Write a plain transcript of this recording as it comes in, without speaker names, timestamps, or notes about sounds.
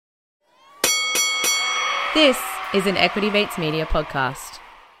This is an Equity Mates Media podcast.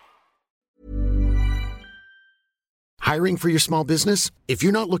 Hiring for your small business? If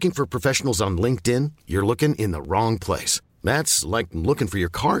you're not looking for professionals on LinkedIn, you're looking in the wrong place. That's like looking for your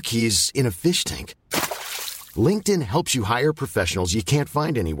car keys in a fish tank. LinkedIn helps you hire professionals you can't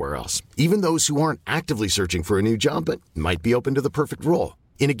find anywhere else, even those who aren't actively searching for a new job but might be open to the perfect role.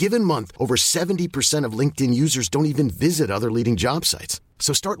 In a given month, over 70% of LinkedIn users don't even visit other leading job sites.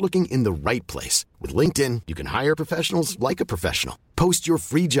 So start looking in the right place. With LinkedIn, you can hire professionals like a professional. Post your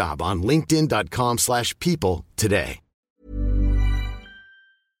free job on linkedin.com/people today.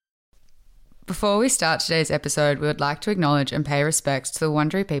 Before we start today's episode, we would like to acknowledge and pay respects to the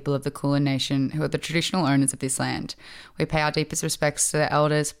Wurundjeri people of the Kulin Nation, who are the traditional owners of this land. We pay our deepest respects to the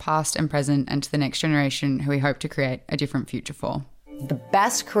elders, past and present, and to the next generation, who we hope to create a different future for. The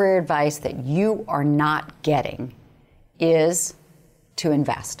best career advice that you are not getting is to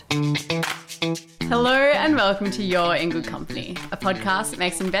invest. Hello and welcome to You're in Good Company, a podcast that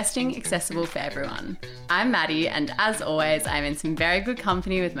makes investing accessible for everyone. I'm Maddie, and as always, I'm in some very good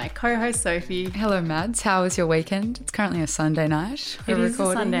company with my co-host Sophie. Hello, Mads. How was your weekend? It's currently a Sunday night. It is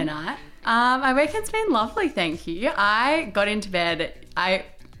a Sunday night. My weekend's been lovely, thank you. I got into bed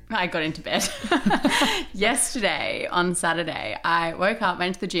yesterday on Saturday. I woke up,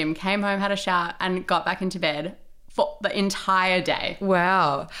 went to the gym, came home, had a shower, and got back into bed for the entire day.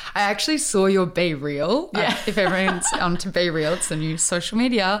 Wow. I actually saw your Be Real. Yeah. If everyone's on to Be Real, it's the new social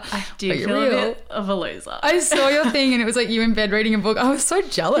media. I do feel a bit of a loser. I saw your thing and it was like you in bed reading a book. I was so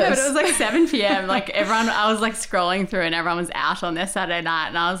jealous. Yeah, but it was like 7 p.m. Like I was like scrolling through and everyone was out on their Saturday night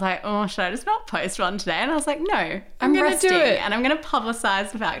and I was like, oh, should I just not post one today? And I was like, no, I'm gonna resting do it. and I'm going to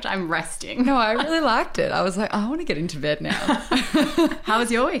publicise the fact I'm resting. No, I really liked it. I was like, I want to get into bed now. How was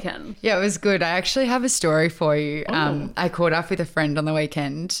your weekend? Yeah, it was good. I actually have a story for you. I caught up with a friend on the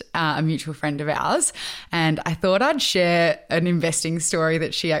weekend, a mutual friend of ours, and I thought I'd share an investing story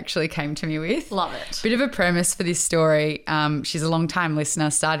that she actually came to me with. Love it. Bit of a premise for this story. She's a long-time listener,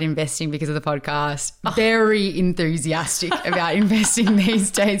 started investing because of the podcast. Very enthusiastic about investing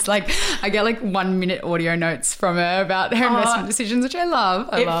these days. Like I get like 1 minute audio notes from her about her investment decisions, which I love.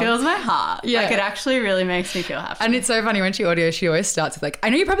 It fills my heart. Yeah. Like it actually really makes me feel happy. And it's so funny when she audios, she always starts with like,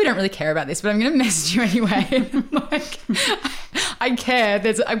 I know you probably don't really care about this, but I'm going to message you anyway. And I'm like, I care.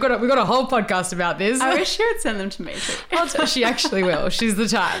 We've got a whole podcast about this. I wish she would send them to me too. She actually will. She's the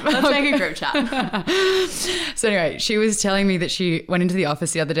type. Let's make a group chat. So anyway, she was telling me that she went into the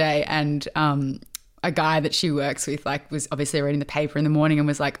office the other day and a guy that she works with was obviously reading the paper in the morning and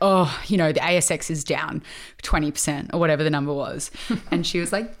was like, oh, the ASX is down 20% or whatever the number was. And she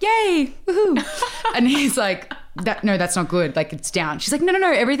was like, yay, woohoo. And he's like, no, that's not good. Like it's down. She's like,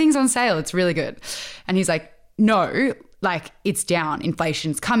 no, everything's on sale. It's really good. And he's like, no, like it's down.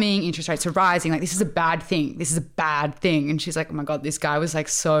 Inflation's coming. Interest rates are rising. Like this is a bad thing. This is a bad thing. And she's like, oh my God, this guy was like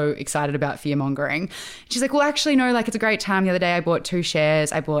so excited about fear mongering. She's like, well, actually, no, like it's a great time. The other day I bought 2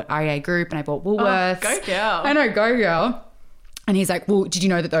 shares. I bought REA Group and I bought Woolworths. Oh, go girl. I know, go girl. And he's like, well, did you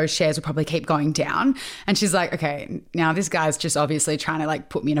know that those shares will probably keep going down? And she's like, okay, now this guy's just obviously trying to like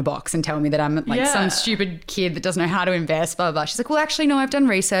put me in a box and tell me that I'm like some stupid kid that doesn't know how to invest, blah, blah, blah. She's like, well, actually, no, I've done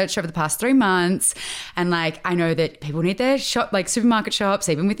research over the past 3 months. And like, I know that people need their supermarket shops,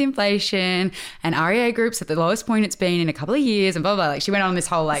 even with inflation, and REA Group's at the lowest point it's been in a couple of years and blah, blah, blah. Like she went on this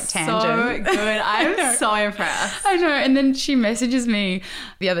whole like tangent. So good. I'm so impressed. I know. And then she messages me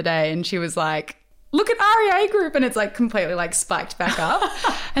the other day and she was like, look at REA Group, and it's like completely like spiked back up.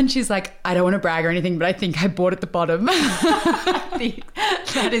 And she's like, I don't want to brag or anything, but I think I bought at the bottom.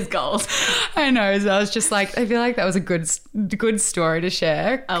 That is gold. I know. So I was just like, I feel like that was a good story to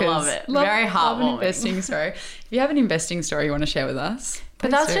share. I love it. Very heartwarming. Love an investing story. If you have an investing story you want to share with us,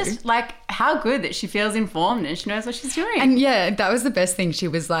 but that's just like how good that she feels informed and she knows what she's doing. And yeah, that was the best thing. She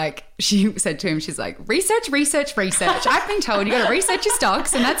was like, she said to him, she's like, research. I've been told you got to research your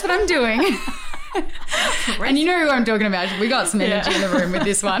stocks, and that's what I'm doing. And you know who I'm talking about. We got some energy in the room with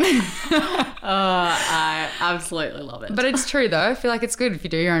this one. I absolutely love it. But it's true though. I feel like it's good if you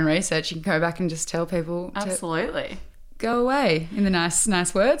do your own research. You can go back and just tell people absolutely. Go away in the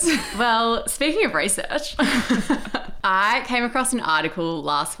nice words. Well, speaking of research, I came across an article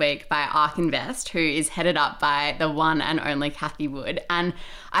last week by ARK Invest, who is headed up by the one and only Cathie Wood. And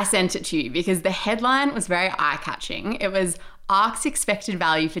I sent it to you because the headline was very eye-catching. It was, ARK's expected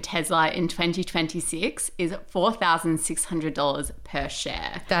value for Tesla in 2026 is $4,600 per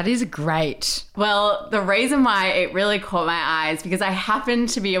share. That is great. Well, the reason why it really caught my eye is because I happen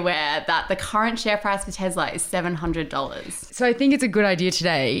to be aware that the current share price for Tesla is $700. So I think it's a good idea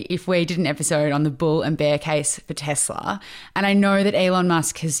today if we did an episode on the bull and bear case for Tesla. And I know that Elon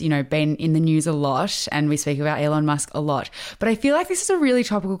Musk has, been in the news a lot, and we speak about Elon Musk a lot. But I feel like this is a really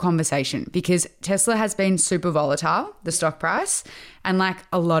topical conversation because Tesla has been super volatile, the stock price, and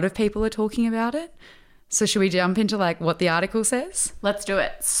a lot of people are talking about it. So should we jump into what the article says? Let's do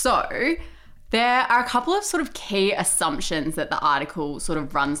it. So there are a couple of sort of key assumptions that the article sort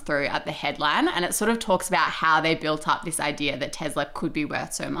of runs through at the headline, and it sort of talks about how they built up this idea that Tesla could be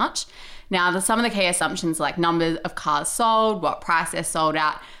worth so much. Now, some of the key assumptions like numbers of cars sold, what price they're sold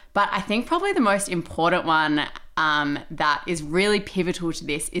at, but I think probably the most important one that is really pivotal to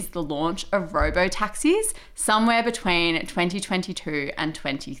this is the launch of robo-taxis somewhere between 2022 and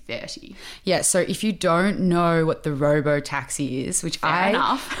 2030. Yeah, so if you don't know what the robo-taxi is, which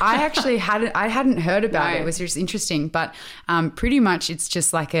I actually hadn't heard about it. It was just interesting, but pretty much it's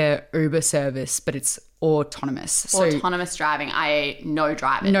just like a Uber service, but it's autonomous. So autonomous driving, i.e. no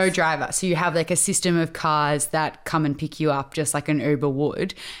drivers. No driver. So you have a system of cars that come and pick you up just like an Uber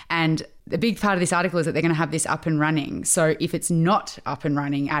would. And the big part of this article is that they're going to have this up and running. So if it's not up and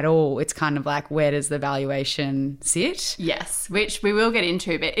running at all, it's kind of where does the valuation sit? Yes, which we will get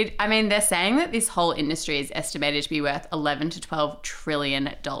into. But they're saying that this whole industry is estimated to be worth $11 to $12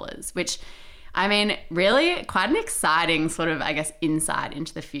 trillion, which really quite an exciting sort of, insight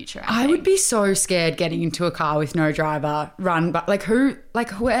into the future. I would be so scared getting into a car with no driver, but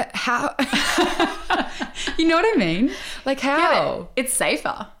where, how? You know what I mean? How? Yeah, it's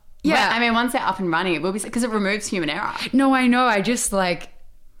safer. Yeah. But, once they're up and running, it will be, because it removes human error. No, I know. I just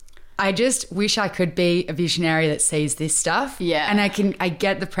wish I could be a visionary that sees this stuff. Yeah. And I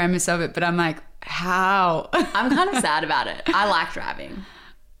get the premise of it, but I'm how? I'm kind of sad about it. I like driving.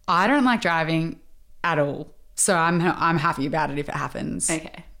 I don't like driving at all. So I'm happy about it if it happens.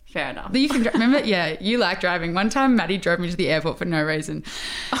 Okay. Fair enough. You can remember, yeah, you like driving. One time Maddie drove me to the airport for no reason.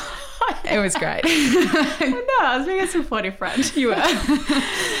 It was great. No, I was being a supportive friend. You were.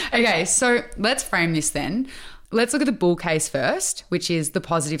 Okay, so let's frame this then. Let's look at the bull case first, which is the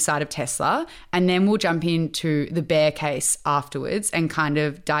positive side of Tesla, and then we'll jump into the bear case afterwards and kind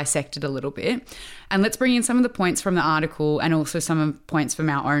of dissect it a little bit. And let's bring in some of the points from the article and also some of the points from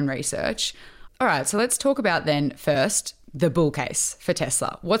our own research. All right, so let's talk about then first the bull case for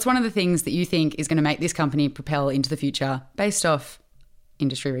Tesla. What's one of the things that you think is going to make this company propel into the future based off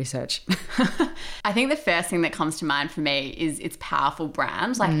industry research? I think the first thing that comes to mind for me is its powerful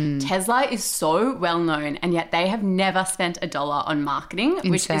brand. Tesla is so well known, and yet they have never spent $1 on marketing,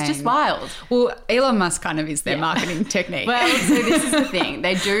 which is just wild. Well, Elon Musk kind of is their marketing technique. Well, so this is the thing.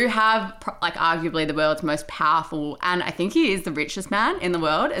 They do have arguably the world's most powerful, and I think he is the richest man in the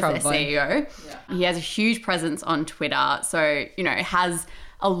world as their CEO. Yeah. He has a huge presence on Twitter. So, has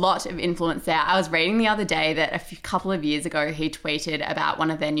a lot of influence there. I was reading the other day that a couple of years ago, he tweeted about one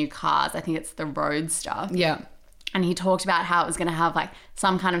of their new cars. I think it's the Roadster. Yeah. And he talked about how it was going to have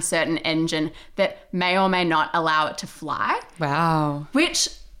some kind of certain engine that may or may not allow it to fly. Wow. Which,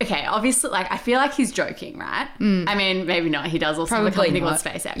 okay, obviously, I feel like he's joking, right? Maybe not. He does also have a company called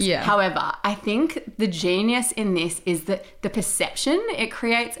SpaceX. Yeah. However, I think the genius in this is that the perception it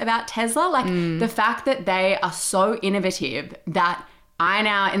creates about Tesla, the fact that they are so innovative that I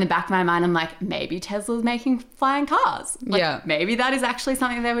now, in the back of my mind, I'm maybe Tesla's making flying cars. Maybe that is actually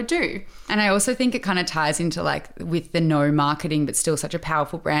something they would do. And I also think it kind of ties into with the no marketing, but still such a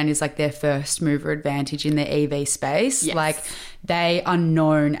powerful brand is their first mover advantage in the EV space. Yes. They are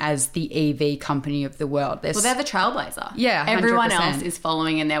known as the EV company of the world. They're the trailblazer. Yeah, 100%. Everyone else is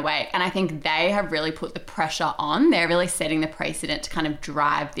following in their wake. And I think they have really put the pressure on. They're really setting the precedent to kind of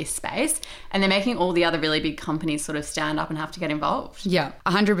drive this space. And they're making all the other really big companies sort of stand up and have to get involved. Yeah,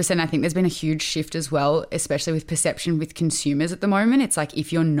 100%. I think there's been a huge shift as well, especially with perception with consumers at the moment. It's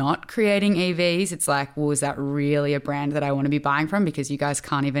if you're not creating EVs, it's well, is that really a brand that I want to be buying from? Because you guys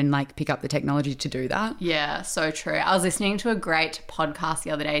can't even pick up the technology to do that. Yeah, so true. I was listening to a great podcast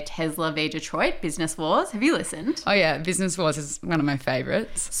the other day, Tesla v Detroit, Business Wars. Have you listened? Oh yeah, Business Wars is one of my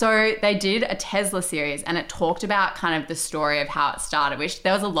favorites. So they did a Tesla series and it talked about kind of the story of how it started, which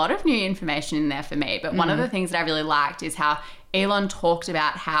there was a lot of new information in there for me. But one of the things that I really liked is how Elon talked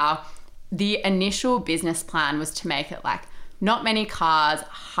about how the initial business plan was to make it not many cars,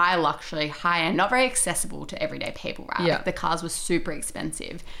 high luxury, high end, not very accessible to everyday people, right? Yeah. The cars were super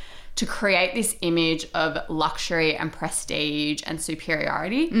expensive. to create this image of luxury and prestige and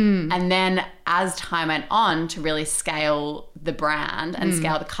superiority. And then as time went on, to really scale the brand and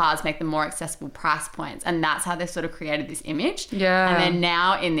scale the cars, make them more accessible price points. And that's how they sort of created this image. Yeah. And then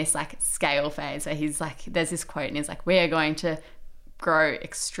now in this like scale phase where he's like, there's this quote and he's like, we are going to grow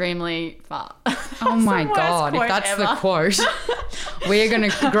extremely fast. Oh my God, if that's the quote. We're going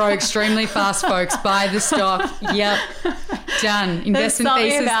to grow extremely fast, folks. Buy the stock. Yep. Done. Investment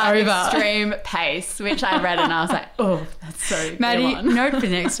thesis about over. Extreme pace, which I read and I was like, oh, that's so Maddie, good one. note for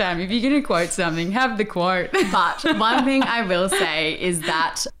next time. If you're going to quote something, have the quote. But one thing I will say is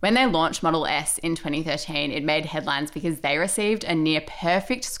that when they launched Model S in 2013, it made headlines because they received a near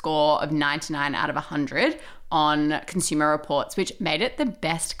perfect score of 99 out of 100 on Consumer Reports, which made it the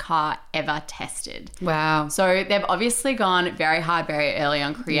best car ever tested. Wow. So they've obviously gone very hard very early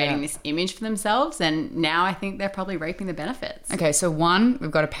on creating this image for themselves, and now I think they're probably reaping the benefits. Okay, so one,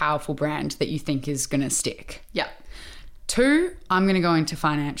 we've got a powerful brand that you think is going to stick. Yeah. Two, I'm going to go into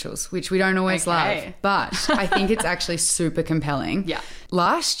financials, which we don't always love, but I think it's actually super compelling. Yeah.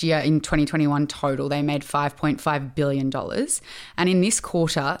 Last year in 2021 total, they made $5.5 billion. And in this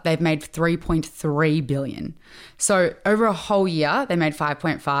quarter, they've made $3.3 billion. So over a whole year, they made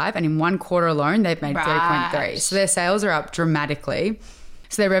 5.5, and in one quarter alone, they've made 3.3. So their sales are up dramatically.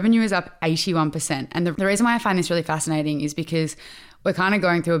 So their revenue is up 81%. And the reason why I find this really fascinating is because we're kind of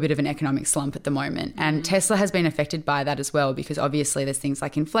going through a bit of an economic slump at the moment, and Tesla has been affected by that as well, because obviously there's things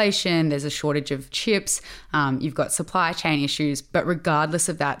like inflation, there's a shortage of chips, you've got supply chain issues, but regardless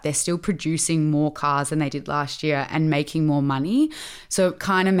of that, they're still producing more cars than they did last year and making more money. So it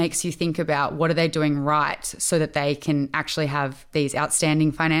kind of makes you think about what are they doing right so that they can actually have these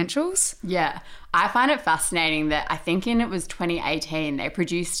outstanding financials. Yeah. I find it fascinating that I think it was 2018,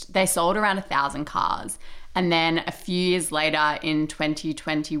 they sold around 1,000 cars. And then a few years later in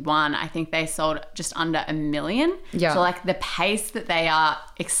 2021, I think they sold just under 1 million. Yeah. So like the pace that they are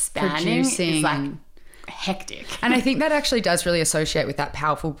expanding is like hectic. And I think that actually does really associate with that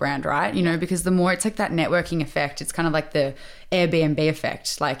powerful brand, right? You know, because the more it's like that networking effect, it's kind of like the Airbnb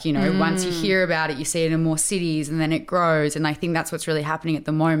effect. Like, you know, once you hear about it, you see it in more cities and then it grows. And I think that's what's really happening at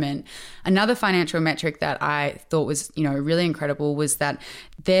the moment. Another financial metric that I thought was, you know, really incredible was that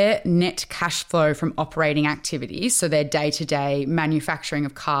their net cash flow from operating activities, so their day-to-day manufacturing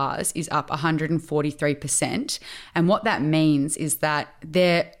of cars, is up 143%. And what that means is that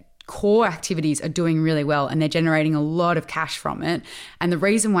their core activities are doing really well and they're generating a lot of cash from it. And the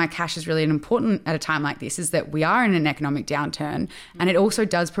reason why cash is really important at a time like this is that we are in an economic downturn, and it also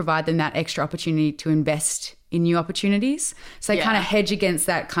does provide them that extra opportunity to invest in new opportunities. So they kind of hedge against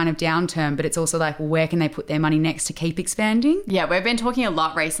that kind of downturn, but it's also like, where can they put their money next to keep expanding? Yeah, we've been talking a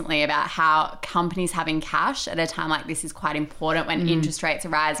lot recently about how companies having cash at a time like this is quite important. When interest rates are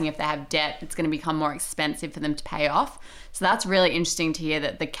rising, if they have debt, it's going to become more expensive for them to pay off. So that's really interesting to hear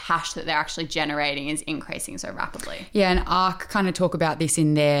that the cash that they're actually generating is increasing so rapidly. Yeah, and ARC kind of talk about this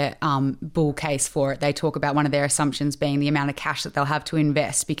in their bull case for it. They talk about one of their assumptions being the amount of cash that they'll have to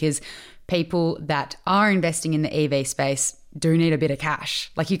invest, because people that are investing in the EV space do need a bit of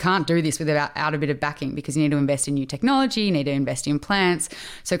cash. Like, you can't do this without a bit of backing, because you need to invest in new technology, you need to invest in plants.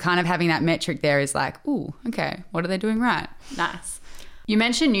 So kind of having that metric there is like, ooh, okay, what are they doing right? Nice. You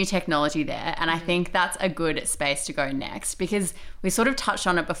mentioned new technology there, and I think that's a good space to go next, because we sort of touched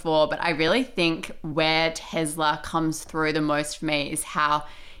on it before, but I really think where Tesla comes through the most for me is how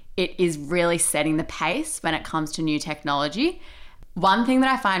it is really setting the pace when it comes to new technology. One thing that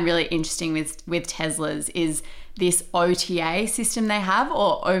I find really interesting with Teslas is this OTA system they have,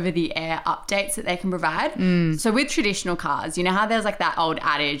 or over-the-air updates that they can provide. So with traditional cars, you know how there's like that old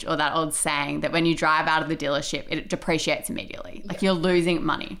adage or that old saying that when you drive out of the dealership, it depreciates immediately. Like, you're losing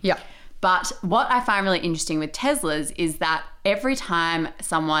money. Yeah. But what I find really interesting with Teslas is that every time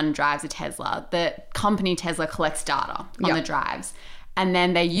someone drives a Tesla, the company Tesla collects data on the drives. And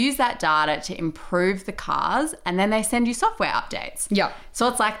then they use that data to improve the cars, and then they send you software updates. Yeah. So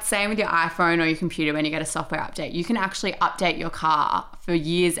it's like the same with your iPhone or your computer. When you get a software update, you can actually update your car for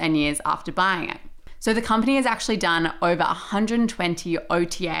years and years after buying it. So the company has actually done over 120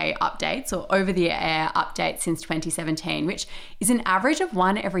 OTA updates, or over-the-air updates, since 2017, which is an average of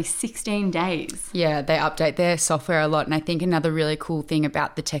one every 16 days. Yeah, they update their software a lot. And I think another really cool thing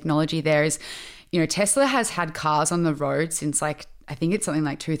about the technology there is, you know, Tesla has had cars on the road since like I think it's something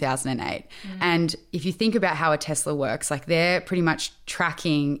like 2008. And if you think about how a Tesla works, like they're pretty much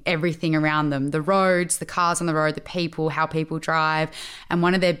tracking everything around them, the roads, the cars on the road, the people, how people drive. And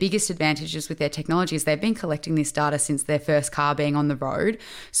one of their biggest advantages with their technology is they've been collecting this data since their first car being on the road.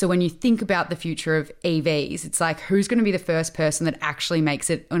 So when you think about the future of EVs, it's like, who's going to be the first person that actually makes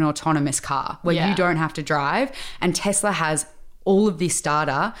it an autonomous car where you don't have to drive? And Tesla has all of this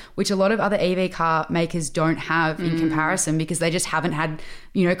data, which a lot of other EV car makers don't have in comparison, because they just haven't had,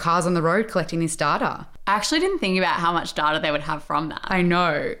 cars on the road collecting this data. I actually didn't think about how much data they would have from that. I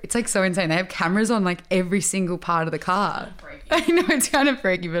know. It's like so insane. They have cameras on like every single part of the car. I know, it's kind of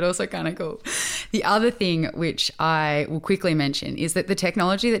freaky, but also kind of cool. The other thing which I will quickly mention is that the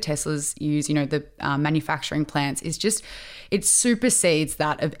technology that Teslas use, the manufacturing plants, is just, it supersedes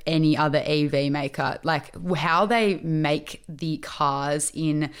that of any other EV maker. Like how they make the cars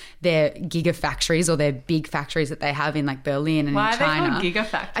in their gigafactories or their big factories that they have in like Berlin and in China. Why are they called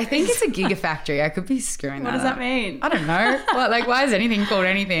gigafactories? I think it's a gigafactory. I could be screwing that up. What does that mean? I don't know. Why is anything called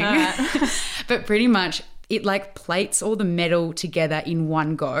anything? But pretty much it like plates all the metal together in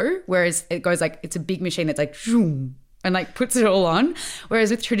one go, whereas it goes like, it's a big machine that's like zoom, and like puts it all on.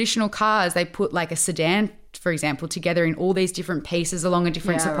 Whereas with traditional cars, they put like a sedan, for example, together in all these different pieces along a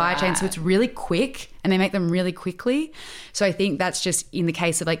different supply chain. So it's really quick and they make them really quickly. So I think that's just in the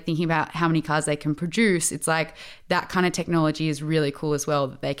case of like thinking about how many cars they can produce. It's like that kind of technology is really cool as well,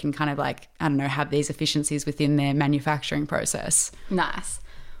 that they can kind of like, I don't know, have these efficiencies within their manufacturing process. Nice.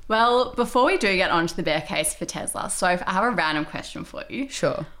 Well, before we do get on to the bear case for Tesla, so I have a random question for you.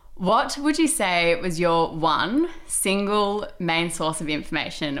 Sure. What would you say was your one single main source of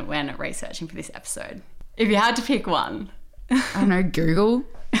information when researching for this episode? If you had to pick one. I don't know, Google.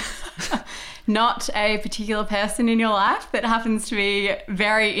 Not a particular person in your life that happens to be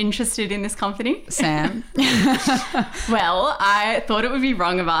very interested in this company? Sam. Well, I thought it would be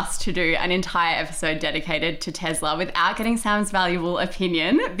wrong of us to do an entire episode dedicated to Tesla without getting Sam's valuable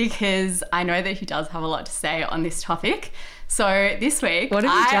opinion, because I know that he does have a lot to say on this topic. So this week, what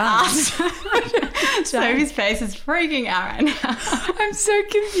have you done? Sophie's face is freaking out right now. I'm so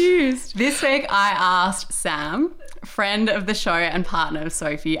confused. This week, I asked Sam, friend of the show and partner of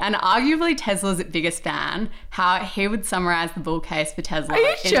Sophie, and arguably Tesla's biggest fan, how he would summarize the bull case for Tesla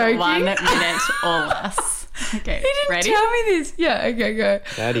in 1 minute or less. Okay, you didn't ready? tell me this. Yeah, okay, go.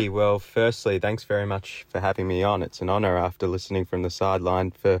 Maddie, well, firstly, thanks very much for having me on. It's an honour after listening from the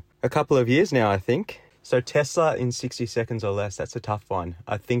sideline for a couple of years now, I think. So Tesla in 60 seconds or less, that's a tough one.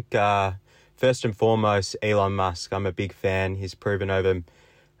 I think first and foremost, Elon Musk, I'm a big fan. He's proven over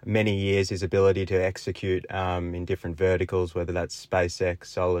many years his ability to execute in different verticals, whether that's SpaceX,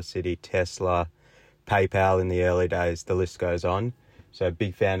 SolarCity, Tesla, PayPal in the early days, the list goes on. So a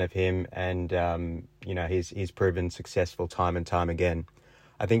big fan of him, and he's proven successful time and time again.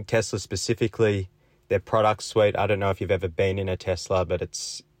 I think Tesla specifically, their product suite, I don't know if you've ever been in a Tesla, but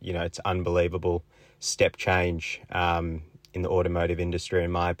it's unbelievable. Step change in the automotive industry,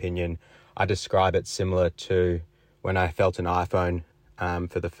 in my opinion. I describe it similar to when I felt an iPhone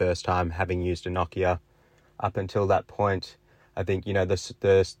for the first time, having used a Nokia. Up until that point, I think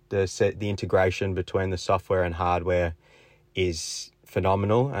the integration between the software and hardware is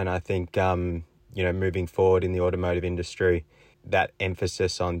phenomenal, and I think moving forward in the automotive industry, that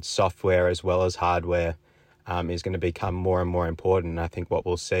emphasis on software as well as hardware is going to become more and more important. And I think what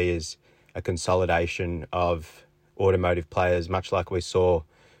we'll see is a consolidation of automotive players, much like we saw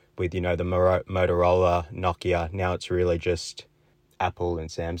with, the Motorola, Nokia. Now it's really just Apple and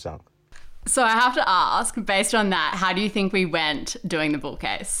Samsung. So I have to ask, based on that, how do you think we went doing the bull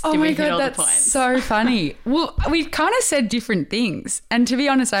case? Oh Did we my hit God, all that's the points? so funny. Well, we've kind of said different things. And to be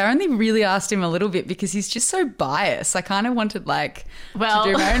honest, I only really asked him a little bit because he's just so biased. I kind of wanted to do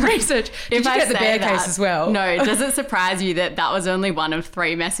my own research. Did you get the bear case as well? No. Does it surprise you that was only one of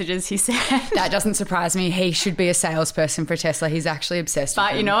 3 messages he said? That doesn't surprise me. He should be a salesperson for Tesla. He's actually obsessed with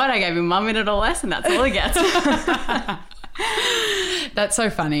But you know what? I gave him 1 minute or less and that's all he gets. That's so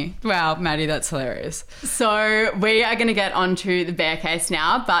funny. Wow, Maddie, that's hilarious. So we are going to get on to the bear case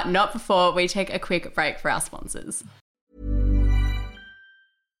now, but not before we take a quick break for our sponsors.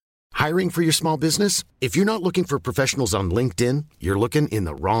 Hiring for your small business? If you're not looking for professionals on LinkedIn, you're looking in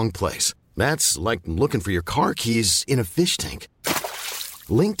the wrong place. That's like looking for your car keys in a fish tank.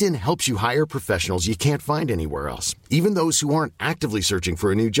 LinkedIn helps you hire professionals you can't find anywhere else, even those who aren't actively searching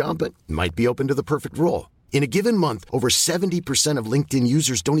for a new job but might be open to the perfect role. In a given month, over 70% of LinkedIn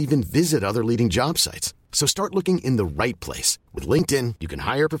users don't even visit other leading job sites. So start looking in the right place. With LinkedIn, you can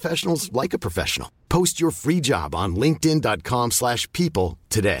hire professionals like a professional. Post your free job on linkedin.com/people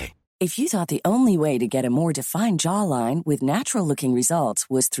today. If you thought the only way to get a more defined jawline with natural-looking results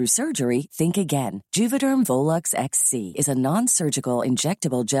was through surgery, think again. Juvederm Volux XC is a non-surgical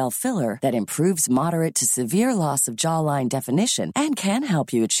injectable gel filler that improves moderate to severe loss of jawline definition and can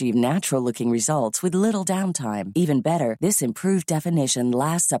help you achieve natural-looking results with little downtime. Even better, this improved definition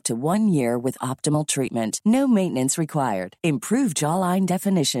lasts up to 1 year with optimal treatment. No maintenance required. Improve jawline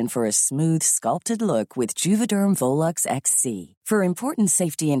definition for a smooth, sculpted look with Juvederm Volux XC. For important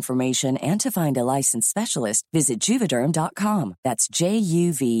safety information and to find a licensed specialist, visit Juvederm.com. That's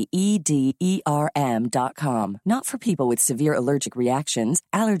Juvederm.com. Not for people with severe allergic reactions,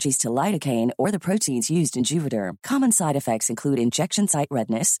 allergies to lidocaine, or the proteins used in Juvederm. Common side effects include injection site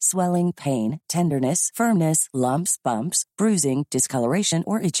redness, swelling, pain, tenderness, firmness, lumps, bumps, bruising, discoloration,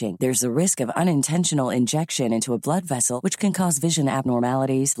 or itching. There's a risk of unintentional injection into a blood vessel, which can cause vision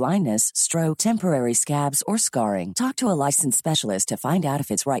abnormalities, blindness, stroke, temporary scabs, or scarring. Talk to a licensed specialist to find out if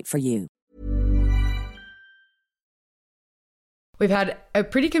it's right for you. We've had a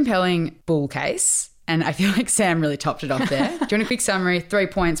pretty compelling bull case, and I feel like Sam really topped it off there. Do you want a quick summary? 3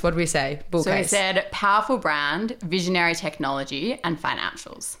 points. What did we say? Bull case. We said powerful brand, visionary technology, and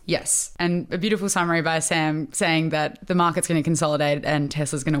financials. Yes. And a beautiful summary by Sam saying that the market's going to consolidate and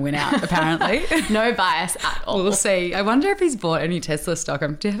Tesla's going to win out, apparently. No bias at all. We'll see. I wonder if he's bought any Tesla stock.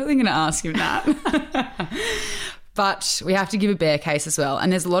 I'm definitely going to ask him that. But we have to give a bear case as well.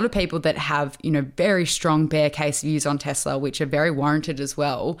 And there's a lot of people that have, very strong bear case views on Tesla, which are very warranted as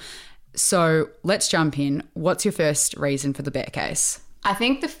well. So let's jump in. What's your first reason for the bear case? I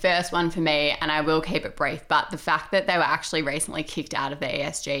think the first one for me, and I will keep it brief, but the fact that they were actually recently kicked out of the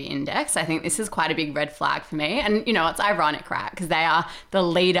ESG index, I think this is quite a big red flag for me. And, it's ironic, right? Because they are the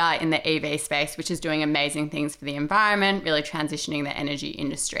leader in the EV space, which is doing amazing things for the environment, really transitioning the energy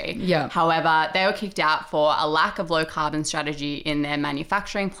industry. Yeah. However, they were kicked out for a lack of low carbon strategy in their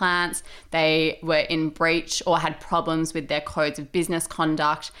manufacturing plants. They were in breach or had problems with their codes of business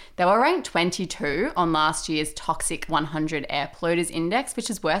conduct. They were ranked 22 on last year's Toxic 100 Air Polluters Index, which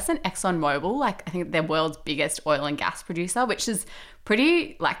is worse than ExxonMobil, I think they're world's biggest oil and gas producer, which is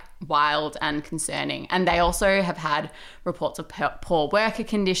pretty wild and concerning. And they also have had reports of poor worker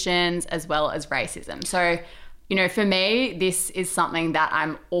conditions as well as racism. So, for me, this is something that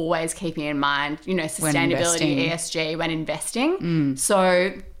I'm always keeping in mind, sustainability, ESG when investing.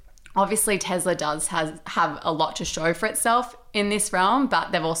 So obviously Tesla does have a lot to show for itself in this realm,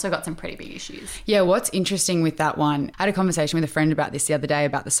 but they've also got some pretty big issues. Yeah, what's interesting with that one, I had a conversation with a friend about this the other day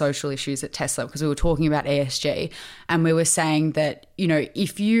about the social issues at Tesla, because we were talking about ESG, and we were saying that,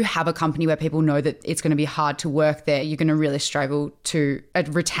 if you have a company where people know that it's going to be hard to work there, you're going to really struggle to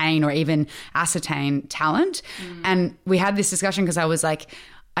retain or even ascertain talent. And we had this discussion because I was like,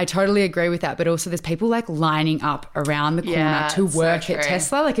 I totally agree with that, but also there's people lining up around the corner to work at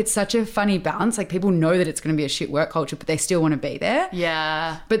Tesla. It's such a funny balance. People know that it's going to be a shit work culture, but they still want to be there.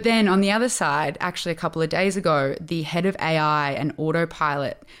 Yeah. But then on the other side, actually a couple of days ago, the head of AI and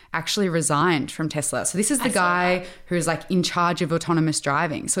autopilot actually resigned from Tesla. So this is the guy who's in charge of autonomous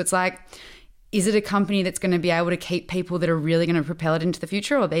driving. So it's is it a company that's going to be able to keep people that are really going to propel it into the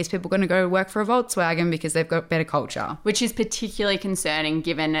future, or are these people going to go work for a Volkswagen because they've got better culture? Which is particularly concerning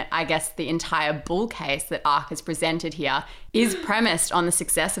given, I guess, the entire bull case that ARK has presented here is premised on the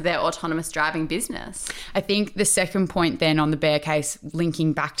success of their autonomous driving business. I think the second point then on the bear case,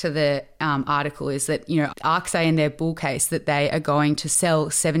 linking back to the article, is that, ARK say in their bull case that they are going to sell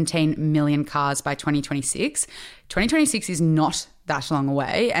 17 million cars by 2026. 2026 is not that long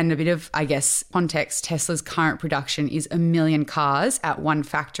away. And a bit of, I guess, context, Tesla's current production is 1 million cars at one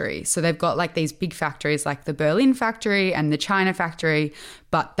factory. So they've got these big factories like the Berlin factory and the China factory,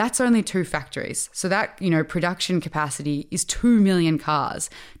 but that's only 2 factories. So that, production capacity is 2 million cars.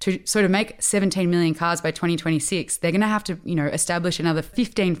 To make 17 million cars by 2026, they're going to have to, establish another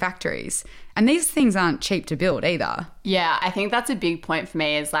 15 factories. And these things aren't cheap to build either. Yeah, I think that's a big point for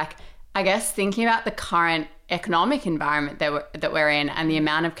me is I guess thinking about the current economic environment that we're in and the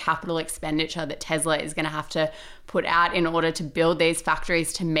amount of capital expenditure that Tesla is going to have to put out in order to build these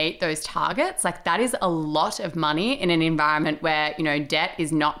factories to meet those targets, that is a lot of money in an environment where, debt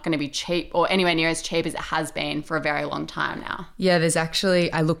is not going to be cheap or anywhere near as cheap as it has been for a very long time now. Yeah, there's actually,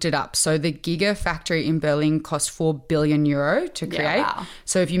 I looked it up. So the Giga factory in Berlin cost €4 billion to create. Yeah, wow.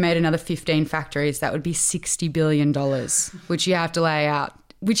 So if you made another 15 factories, that would be $60 billion, which you have to lay out,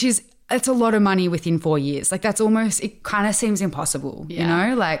 which is it's a lot of money within 4 years. Like that's almost, it kind of seems impossible, you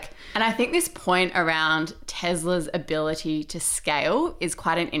know, like. And I think this point around Tesla's ability to scale is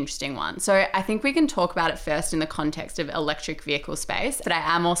quite an interesting one. So I think we can talk about it first in the context of electric vehicle space, but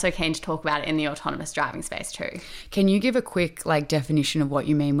I am also keen to talk about it in the autonomous driving space too. Can you give a quick like definition of what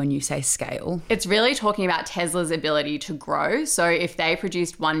you mean when you say scale? It's really talking about Tesla's ability to grow. So if they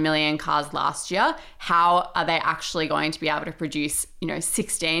produced 1 million cars last year, how are they actually going to be able to produce,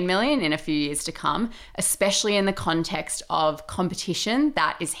 16 million in a few years to come, especially in the context of competition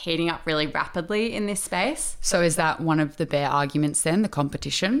that is heating up really rapidly in this space. So is that one of the bear arguments then, the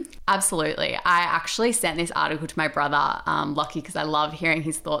competition? Absolutely. I actually sent this article to my brother, Lockie, because I love hearing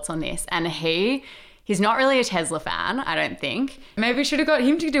his thoughts on this. And he's not really a Tesla fan, I don't think. Maybe we should have got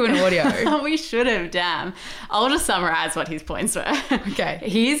him to do an audio. We should have, damn. I'll just summarize what his points were. Okay.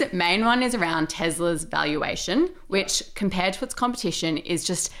 His main one is around Tesla's valuation, which compared to its competition is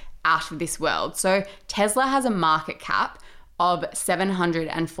just out of this world. So Tesla has a market cap of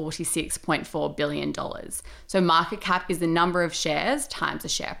 $746.4 billion. So market cap is the number of shares times the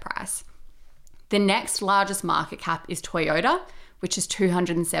share price. The next largest market cap is Toyota, which is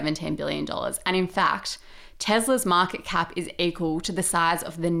 $217 billion. And in fact, Tesla's market cap is equal to the size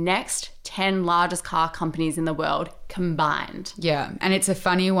of the next 10 largest car companies in the world combined. Yeah, and it's a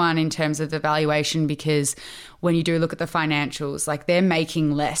funny one in terms of the valuation because when you do look at the financials, like they're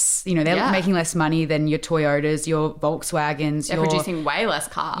making less, they're making less money than your Toyotas, your Volkswagens. They're producing way less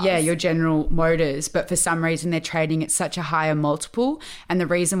cars. Yeah, your General Motors, but for some reason they're trading at such a higher multiple. And the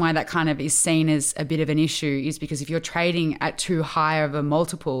reason why that kind of is seen as a bit of an issue is because if you're trading at too high of a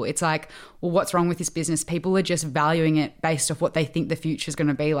multiple, it's like, well, what's wrong with this business? People are just valuing it based off what they think the future is going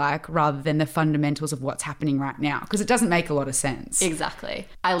to be like rather than the fundamentals of what's happening right now, because it doesn't make a lot of sense. Exactly.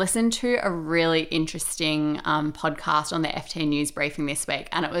 I listened to a really interesting podcast on the FT News briefing this week,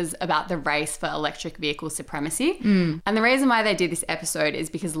 and it was about the race for electric vehicle supremacy. And the reason why they did this episode is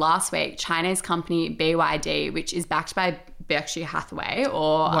because last week, Chinese company BYD, which is backed by Berkshire Hathaway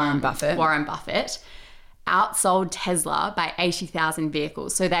or Warren Buffett, outsold Tesla by 80,000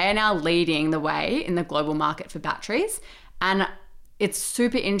 vehicles. So they are now leading the way in the global market for batteries. And it's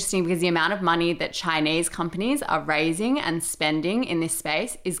super interesting because the amount of money that Chinese companies are raising and spending in this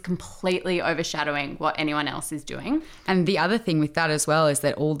space is completely overshadowing what anyone else is doing. And the other thing with that as well is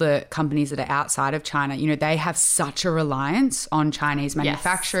that all the companies that are outside of China, they have such a reliance on Chinese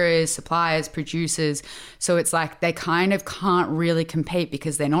manufacturers, suppliers, producers. So it's like they kind of can't really compete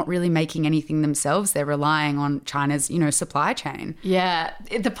because they're not really making anything themselves. They're relying on China's, supply chain. Yeah.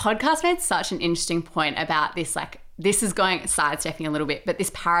 The podcast made such an interesting point about this, this is sidestepping a little bit, but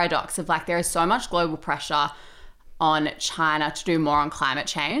this paradox of there is so much global pressure on China to do more on climate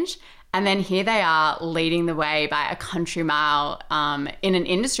change. And then here they are leading the way by a country mile in an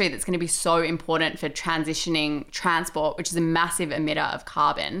industry that's going to be so important for transitioning transport, which is a massive emitter of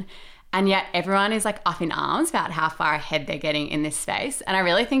carbon. And yet everyone is up in arms about how far ahead they're getting in this space. And I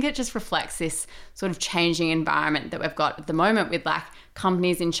really think it just reflects this sort of changing environment that we've got at the moment with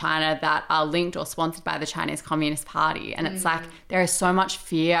companies in China that are linked or sponsored by the Chinese Communist Party. And it's there is so much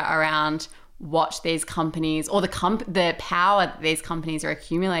fear around what these companies or the power that these companies are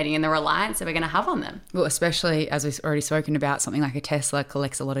accumulating and the reliance that we're going to have on them. Well, especially as we've already spoken about, something like a Tesla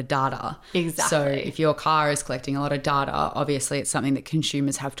collects a lot of data. Exactly. So if your car is collecting a lot of data, obviously it's something that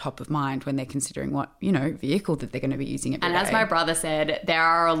consumers have top of mind when they're considering what, vehicle that they're going to be using every day. And as my brother said, there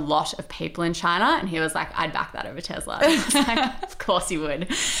are a lot of people in China, and he was like, I'd back that over Tesla. I was like, of course you would.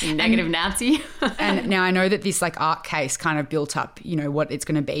 You negative Nancy. And now I know that this ARK case kind of built up, what it's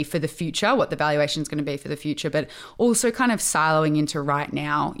going to be for the future, what the valuation is going to be for the future, but also kind of siloing into right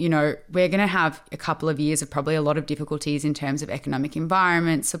now. We're going to have a couple of years of probably a lot of difficulties in terms of economic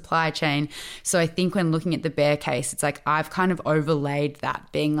environment, supply chain. So I think when looking at the bear case, it's I've kind of overlaid that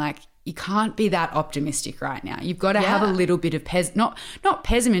being you can't be that optimistic right now. You've got to have a little bit of not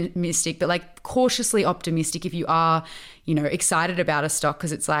pessimistic, but cautiously optimistic if you are, excited about a stock,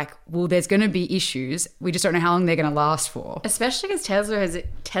 because it's there's going to be issues. We just don't know how long they're going to last for. Especially because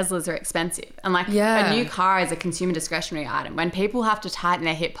Teslas are expensive. And a new car is a consumer discretionary item. When people have to tighten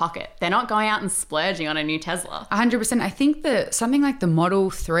their hip pocket, they're not going out and splurging on a new Tesla. 100%. I think that something like the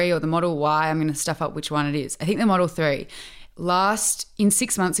Model 3 or the Model Y, I'm going to stuff up which one it is. I think the Model 3 in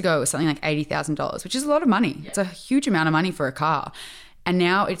 6 months ago, it was something like $80,000, which is a lot of money. Yeah. It's a huge amount of money for a car. And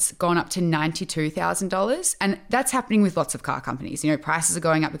now it's gone up to $92,000. And that's happening with lots of car companies. Prices are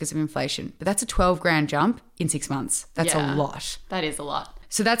going up because of inflation. But that's a $12,000 jump in 6 months. That's a lot. That is a lot.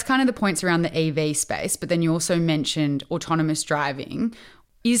 So that's kind of the points around the EV space. But then you also mentioned autonomous driving.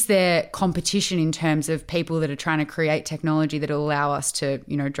 is there competition in terms of people that are trying to create technology that will allow us to,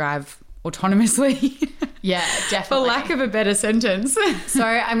 drive autonomously? Yeah, definitely. For lack of a better sentence. So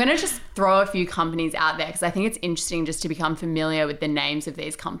I'm going to just throw a few companies out there because I think it's interesting just to become familiar with the names of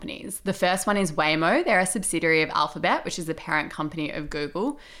these companies. The first one is Waymo. They're a subsidiary of Alphabet, which is the parent company of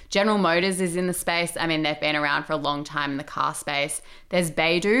Google. General Motors is in the space. I mean, they've been around for a long time in the car space. There's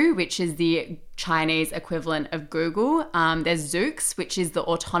Baidu, which is the Chinese equivalent of Google. There's Zoox, which is the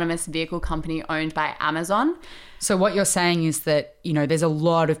autonomous vehicle company owned by Amazon. So what you're saying is that, there's a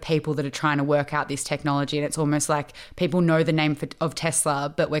lot of people that are trying to work out this technology, and it's almost like people know the name of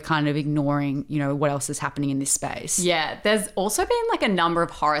Tesla, but we're kind of ignoring, what else is happening in this space. Yeah, there's also been like a number of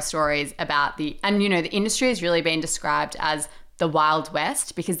horror stories about the industry has really been described as the Wild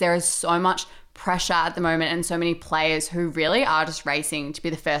West because there is so much pressure at the moment and so many players who really are just racing to be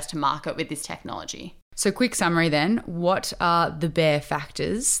the first to market with this technology. So quick summary then, what are the bear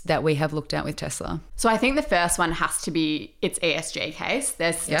factors that we have looked at with Tesla? So I think the first one has to be its ESG case.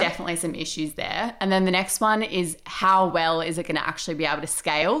 There's definitely some issues there. And then the next one is how well is it going to actually be able to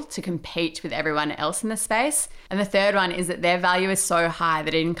scale to compete with everyone else in the space? And the third one is that their value is so high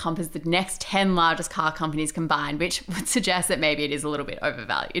that it encompasses the next 10 largest car companies combined, which would suggest that maybe it is a little bit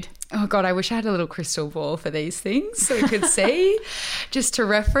overvalued. Oh God, I wish I had a little crystal ball for these things so we could see. Just to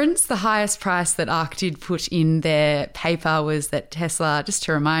reference, the highest price that ARC did put in their paper was that Tesla, just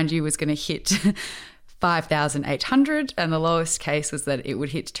to remind you, was going to hit 5,800, and the lowest case was that it would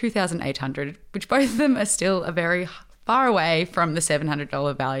hit 2,800, which both of them are still a very far away from the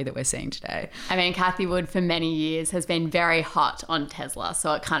 $700 value that we're seeing today. I mean, Cathie Wood for many years has been very hot on Tesla,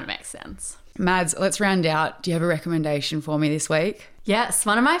 so it kind of makes sense. Mads, let's round out. Do you have a recommendation for me this week? Yes,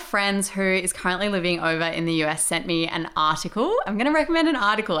 one of my friends who is currently living over in the US sent me an article. I'm going to recommend an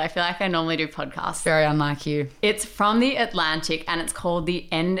article. I feel like I normally do podcasts. Very unlike you. It's from The Atlantic and it's called The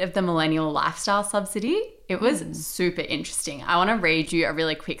End of the Millennial Lifestyle Subsidy. It was super interesting. I want to read you a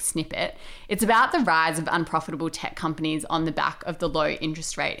really quick snippet. It's about the rise of unprofitable tech companies on the back of the low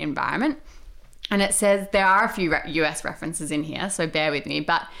interest rate environment. And it says, there are a few US references in here, so bear with me,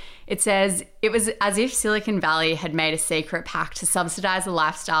 but it says, it was as if Silicon Valley had made a secret pact to subsidize the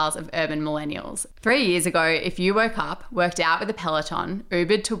lifestyles of urban millennials. 3 years ago, if you woke up, worked out with a Peloton,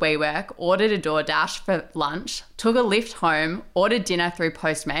 Ubered to WeWork, ordered a DoorDash for lunch, took a lift home, ordered dinner through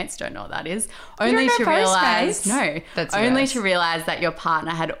Postmates, don't know what that is, only to realize that your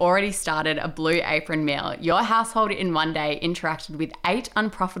partner had already started a Blue Apron meal, your household in one day interacted with 8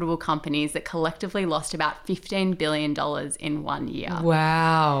 unprofitable companies that collectively lost about $15 billion in 1 year.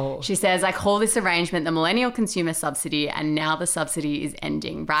 Wow. She says, I call this arrangement the Millennial Consumer Subsidy, and now the subsidy is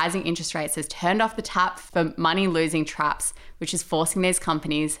ending. Rising interest rates has turned off the tap for money-losing traps, which is forcing these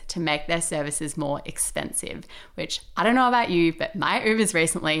companies to make their services more expensive, which I don't know about you, but my Ubers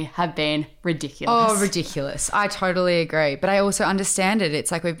recently have been ridiculous. Oh, ridiculous. I totally agree. But I also understand it.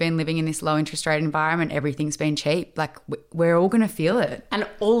 It's like we've been living in this low interest rate environment. Everything's been cheap. Like we're all going to feel it. And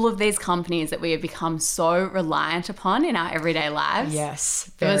all of these companies that we have become so reliant upon in our everyday lives.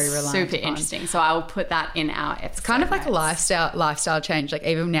 Yes, very reliant upon. Super interesting. So I will put that in our episode. It's kind of like a lifestyle change. Like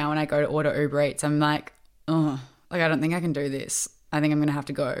even now when I go to order Uber Eats, I'm like, I don't think I can do this. I think I'm going to have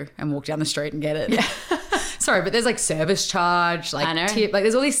to go and walk down the street and get it. Yeah. Sorry, but there's like service charge, like I know. tip, like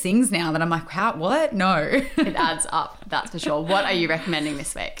there's all these things now that I'm like, what? No. It adds up, that's for sure. What are you recommending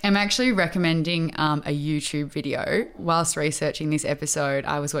this week? I'm actually recommending a YouTube video. Whilst researching this episode,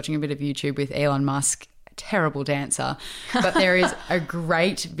 I was watching a bit of YouTube with Elon Musk. Terrible dancer, but there is a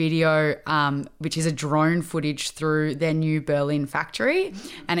great video which is a drone footage through their new Berlin factory,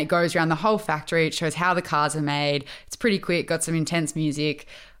 and it goes around the whole factory. It shows how the cars are made. It's pretty quick, got some intense music.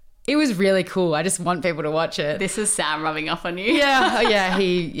 It was really cool. I just want people to watch it. This is Sam rubbing off on you.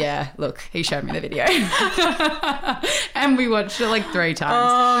 Look, he showed me the video. And we watched it like 3 times.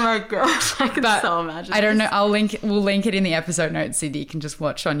 Oh my gosh, I can so imagine. I don't know, we'll link it in the episode notes so that you can just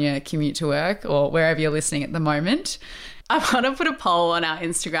watch on your commute to work or wherever you're listening at the moment. I want to put a poll on our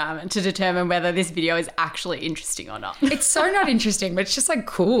Instagram to determine whether this video is actually interesting or not. It's so not interesting, but it's just like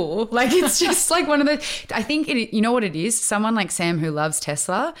cool. Like it's just like one of the, I think you know what it is? Someone like Sam who loves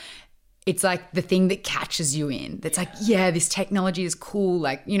Tesla, it's like the thing that catches you in. That's like, yeah, this technology is cool.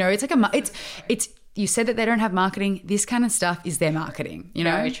 Like, it's like it's you said that they don't have marketing. This kind of stuff is their marketing,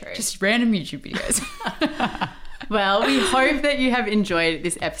 Very true. Just random YouTube videos. Well, we hope that you have enjoyed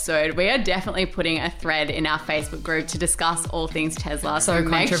this episode. We are definitely putting a thread in our Facebook group to discuss all things Tesla. So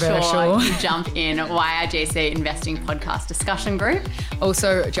make controversial. sure you jump in YIGC Investing Podcast discussion group.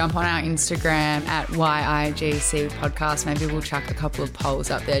 Also, jump on our Instagram at YIGC Podcast. Maybe we'll chuck a couple of polls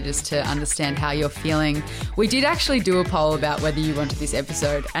up there just to understand how you're feeling. We did actually do a poll about whether you wanted this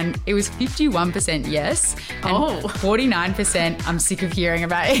episode, and it was 51% yes, and 49% I'm sick of hearing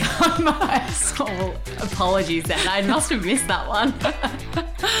about Elon Musk. Oh, apologies then. I must have missed that one.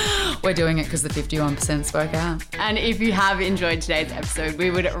 We're doing it because the 51% spoke out. And if you have enjoyed today's episode,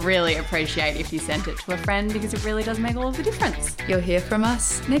 we would really appreciate if you sent it to a friend, because it really does make all of the difference. You'll hear from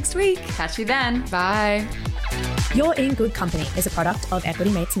us next week. Catch you then. Bye. You're in Good Company is a product of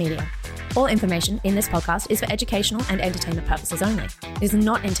Equity Mates Media. All information in this podcast is for educational and entertainment purposes only. It is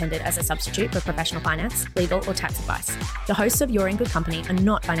not intended as a substitute for professional finance, legal, or tax advice. The hosts of You're in Good Company are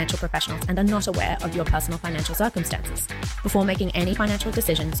not financial professionals and are not aware of your personal financial circumstances. Before making any financial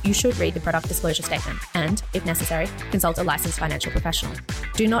decisions, you should read the product disclosure statement and, if necessary, consult a licensed financial professional.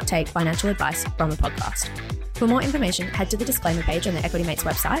 Do not take financial advice from a podcast. For more information, head to the disclaimer page on the Equity Mates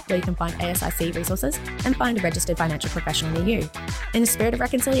website, where you can find ASIC resources and find a registered financial professional near you. In the spirit of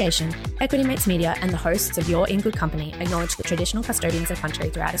reconciliation, Equity Mates Media and the hosts of You're in Good Company acknowledge the traditional custodians of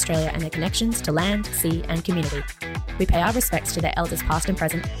country throughout Australia and their connections to land, sea and community. We pay our respects to their elders past and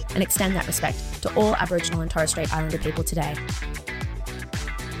present and extend that respect to all Aboriginal and Torres Strait Islander people today.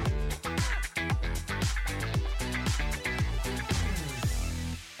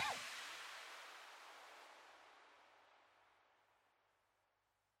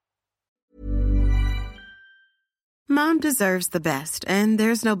 Mom deserves the best, and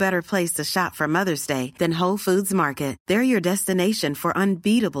there's no better place to shop for Mother's Day than Whole Foods Market. They're your destination for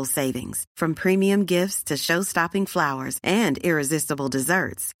unbeatable savings, from premium gifts to show-stopping flowers and irresistible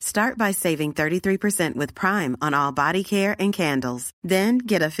desserts. Start by saving 33% with Prime on all body care and candles. Then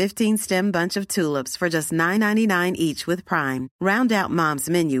get a 15-stem bunch of tulips for just $9.99 each with Prime. Round out Mom's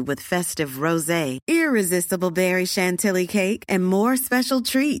menu with festive rosé, irresistible berry chantilly cake, and more special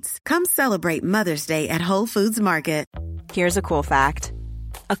treats. Come celebrate Mother's Day at Whole Foods Market. Here's a cool fact.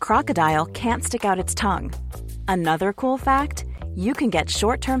 A crocodile can't stick out its tongue. Another cool fact, you can get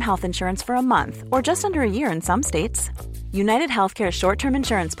short-term health insurance for a month or just under a year in some states. United Healthcare short-term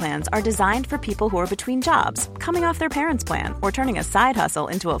insurance plans are designed for people who are between jobs, coming off their parents' plan, or turning a side hustle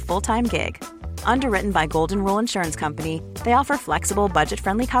into a full-time gig. Underwritten by Golden Rule Insurance Company, they offer flexible,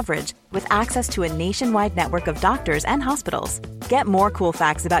 budget-friendly coverage with access to a nationwide network of doctors and hospitals. Get more cool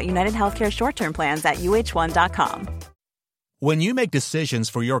facts about United Healthcare short-term plans at uh1.com. When you make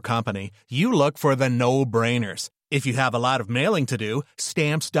decisions for your company, you look for the no-brainers. If you have a lot of mailing to do,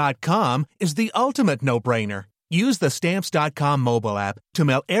 Stamps.com is the ultimate no-brainer. Use the Stamps.com mobile app to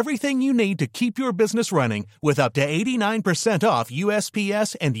mail everything you need to keep your business running with up to 89% off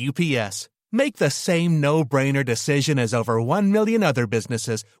USPS and UPS. Make the same no-brainer decision as over 1 million other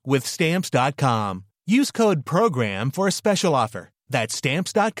businesses with Stamps.com. Use code PROGRAM for a special offer. That's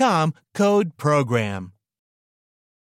Stamps.com, code PROGRAM.